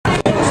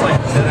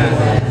tonight.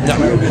 Yeah.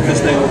 We were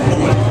just stay with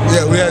point.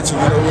 Yeah, we had to.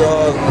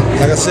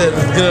 Like I said, at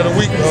the beginning of the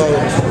week,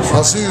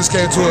 our seniors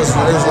came to us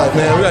and they was like,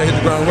 man, we gotta hit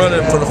the ground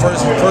running for the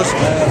first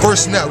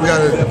snap. We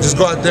gotta just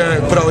go out there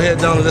and put our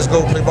head down and let's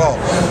go play ball.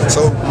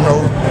 So,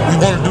 we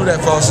want to do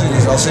that for our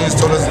seniors. Our seniors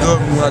told us to do it,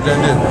 we went out there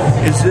and did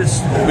it. Is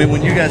this, when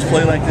you guys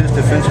play like this,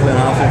 defensively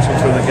and offensively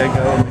from the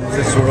get-go, is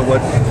this sort of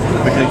what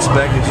we can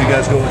expect as you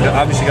guys go?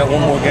 Obviously, you got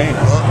one more game.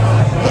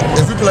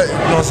 If we play,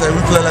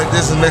 we play like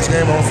this in the next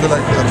game, I feel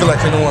like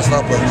anyone wants to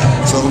stop us.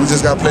 So we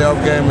just got to play our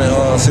game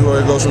and see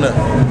where it goes from there.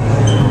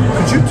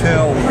 Could you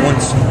tell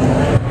once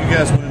you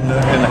guys went in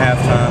the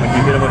halftime and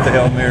you hit them with the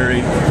Hail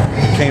Mary,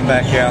 came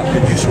back out,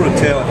 could you sort of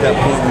tell at that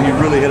point when you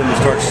really hit them to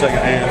start the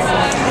second half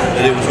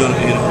that it was going to,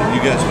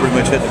 you guys pretty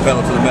much hit the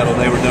pedal to the metal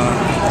and they were done?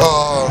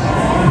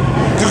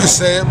 You can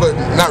say it, but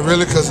not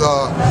really, because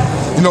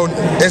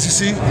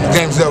SEC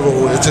games never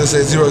over. It just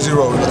says 0-0.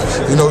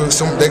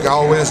 They can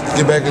always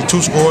get back to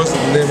 2 scores,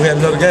 and then we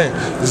had another game.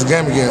 It's a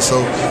game again.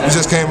 So we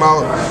just came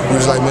out. We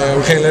was like, man,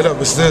 we can't let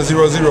up. It's still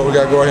 0-0. We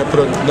got to go ahead and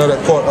put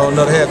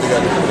another half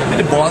together.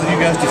 Did it bother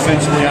you guys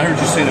defensively? I heard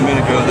you say a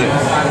minute ago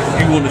that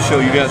you wanted to show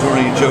you guys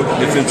weren't any joke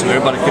defensively.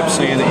 Everybody kept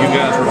saying that you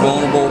guys were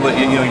vulnerable, but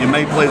you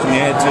made plays when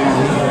you had to.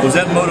 Was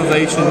that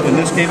motivation in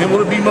this game? And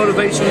will it be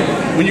motivation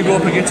when you go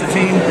up against a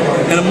team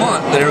in a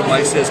month that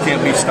everybody says can't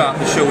be stopped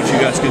to show what you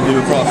guys can do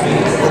across the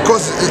field? Of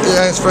course, it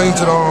adds flame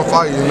to the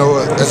fight.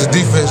 As a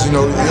defense, you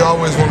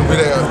always want to be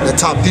that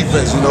top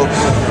defense. And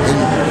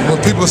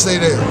when people say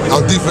that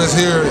our defense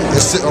here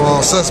is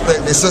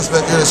suspect, they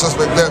suspect here, they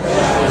suspect there.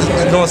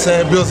 You know what I'm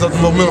saying? It builds up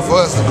the momentum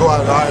for us to go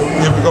out. All right,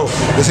 here we go.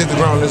 Let's hit the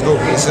ground. Let's go.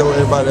 Let's tell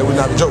everybody that we're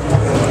not a joke.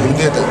 We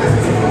did that.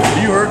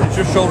 Are you hurt? Is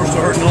your shoulder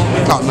still hurting a little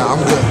bit? No, I'm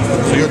good.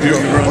 So you're good.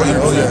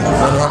 Oh yeah,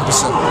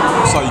 100%.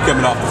 I saw you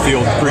coming off the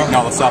field, greeting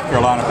all the South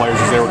Carolina players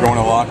as they were going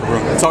to the locker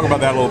room. Talk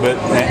about that a little bit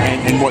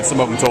and what some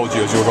of them told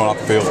you as you were going off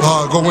the field.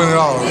 Go win it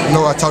all.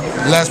 I talked.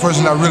 The last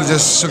person I really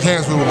just shook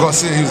hands with was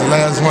Garcia. He was the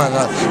last one.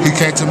 He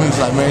came to me. He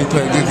was like, man, you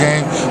played a good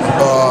game.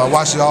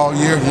 Watched it all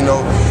year.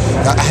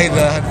 I hate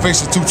that I had to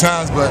face it 2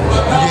 times, but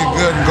you did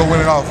good and go win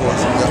it all for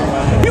us.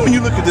 Yeah. When you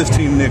look at this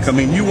team, Nick, I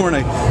mean, you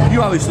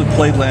obviously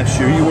played last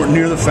year. You weren't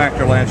near the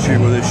factor last year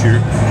with this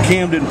year.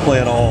 Cam didn't play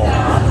at all.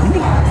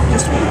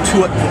 Just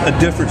a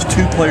difference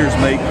 2 players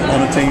make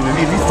on a team.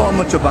 Have you thought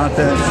much about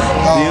that?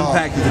 The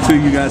impact that the 2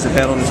 of you guys have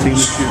had on this team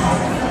this year?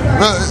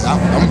 Well, I'm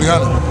gonna be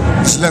honest.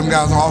 It's 11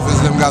 guys on offense,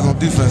 11 guys on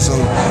defense. So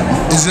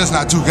it's just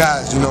not 2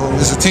 guys.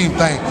 It's a team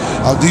thing.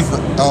 Our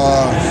defense,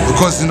 of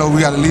course,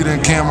 we got a leader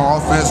in Cam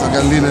on offense. I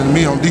got a leader in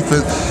me on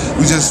defense.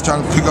 We just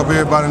trying to pick up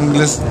everybody and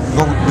let's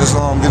go. Let's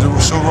get the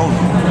show rolling.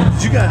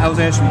 I was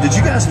asking, did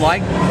you guys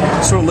like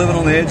sort of living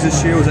on the edge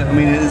this year? Is that?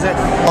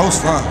 Oh, it was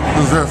fun. It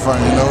was very fun.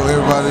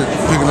 Everybody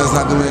picking us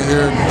not doing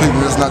here,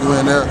 picking us not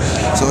doing there.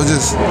 So it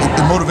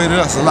motivated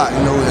us a lot.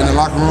 In the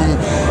locker room,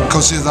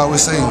 coaches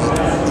always say,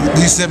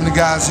 these 70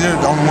 guys here,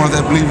 the only ones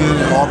that believe in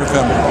it are Auburn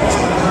family.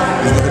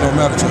 So it don't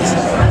matter to us.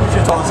 What's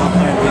your thoughts on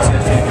playing this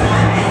team?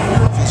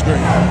 It's great.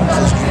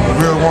 It's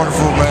real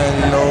wonderful,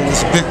 man.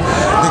 It's a big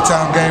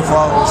time game for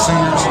our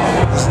seniors.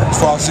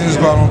 For our seniors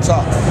to go out on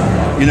top.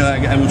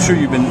 I'm sure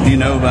you've been,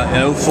 about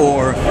in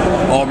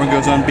 2004, Auburn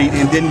goes unbeaten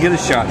and didn't get a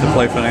shot to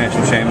play for the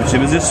national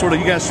championship. Is this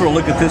you guys sort of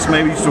look at this,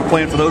 maybe you're still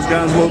playing for those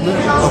guys a little bit?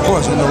 Of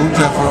course, we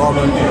play for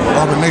Auburn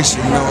Nation.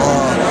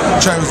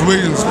 Travis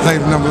Williams played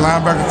number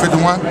linebacker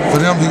 51.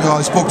 For them, he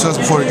spoke to us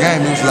before the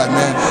game. He was like,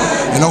 man,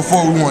 in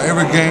 2004, we won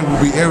every game.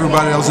 We beat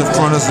everybody else in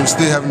front of us and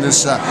still having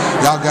this shot.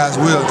 Y'all guys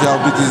will if y'all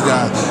beat these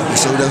guys. And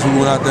so that's when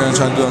we went out there and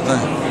tried to do our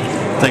thing.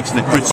 Thanks, Nick.